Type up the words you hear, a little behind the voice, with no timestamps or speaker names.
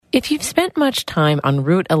If you've spent much time on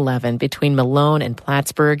Route 11 between Malone and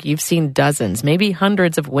Plattsburgh, you've seen dozens, maybe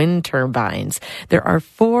hundreds of wind turbines. There are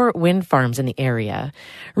 4 wind farms in the area.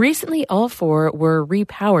 Recently, all 4 were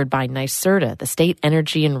repowered by NYSERDA, the State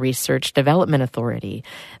Energy and Research Development Authority.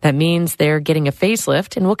 That means they're getting a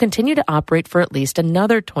facelift and will continue to operate for at least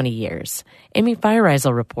another 20 years. Amy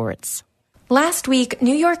Feiereisel reports. Last week,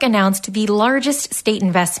 New York announced the largest state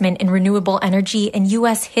investment in renewable energy in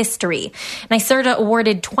U.S. history. NYSERDA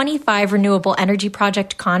awarded 25 renewable energy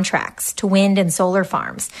project contracts to wind and solar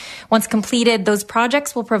farms. Once completed, those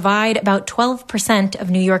projects will provide about 12% of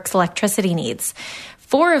New York's electricity needs.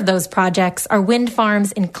 4 of those projects are wind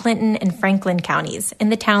farms in Clinton and Franklin counties, in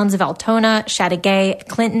the towns of Altona, Chateaugay,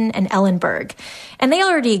 Clinton, and Ellenburg. And they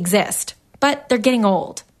already exist, but they're getting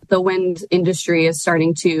old. The wind industry is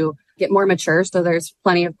starting to get more mature, so there's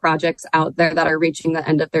plenty of projects out there that are reaching the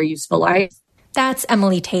end of their useful life. That's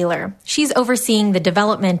Emily Taylor. She's overseeing the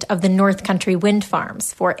development of the North Country wind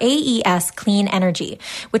farms for AES Clean Energy,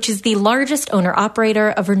 which is the largest owner-operator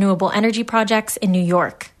of renewable energy projects in New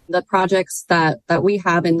York. The projects that we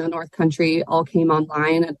have in the North Country all came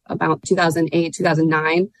online at about 2008,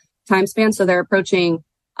 2009 time span, so they're approaching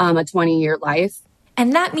a 20-year life.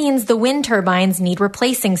 And that means the wind turbines need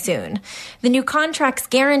replacing soon. The new contracts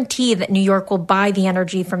guarantee that New York will buy the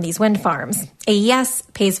energy from these wind farms. AES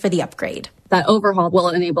pays for the upgrade. That overhaul will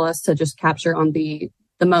enable us to just capture on the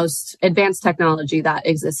most advanced technology that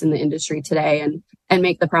exists in the industry today and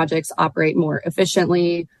make the projects operate more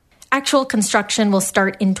efficiently. Actual construction will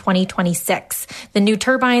start in 2026. The new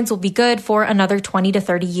turbines will be good for another 20 to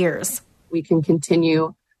 30 years. We can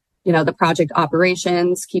continue the project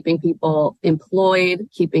operations, keeping people employed,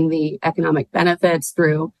 keeping the economic benefits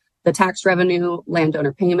through the tax revenue,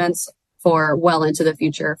 landowner payments for well into the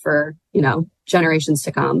future for, generations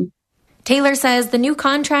to come. Taylor says the new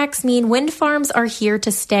contracts mean wind farms are here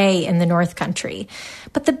to stay in the North Country.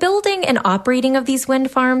 But the building and operating of these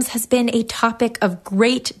wind farms has been a topic of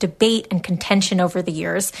great debate and contention over the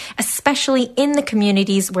years, especially in the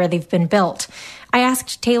communities where they've been built. I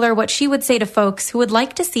asked Taylor what she would say to folks who would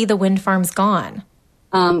like to see the wind farms gone.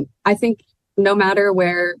 I think no matter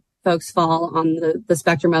where folks fall on the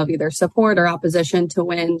spectrum of either support or opposition to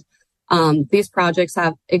wind, these projects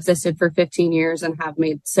have existed for 15 years and have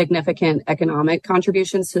made significant economic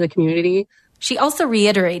contributions to the community. She also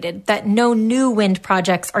reiterated that no new wind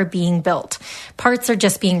projects are being built. Parts are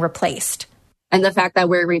just being replaced. And the fact that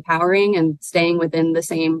we're repowering and staying within the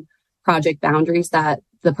same project boundaries that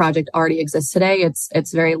the project already exists today,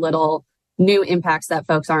 it's very little new impacts that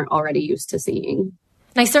folks aren't already used to seeing.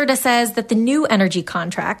 NYSERDA says that the new energy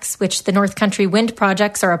contracts, which the North Country wind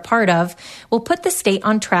projects are a part of, will put the state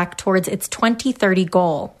on track towards its 2030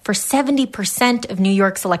 goal for 70% of New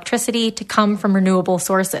York's electricity to come from renewable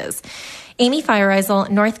sources. Amy Feiereisel,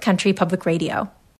 North Country Public Radio.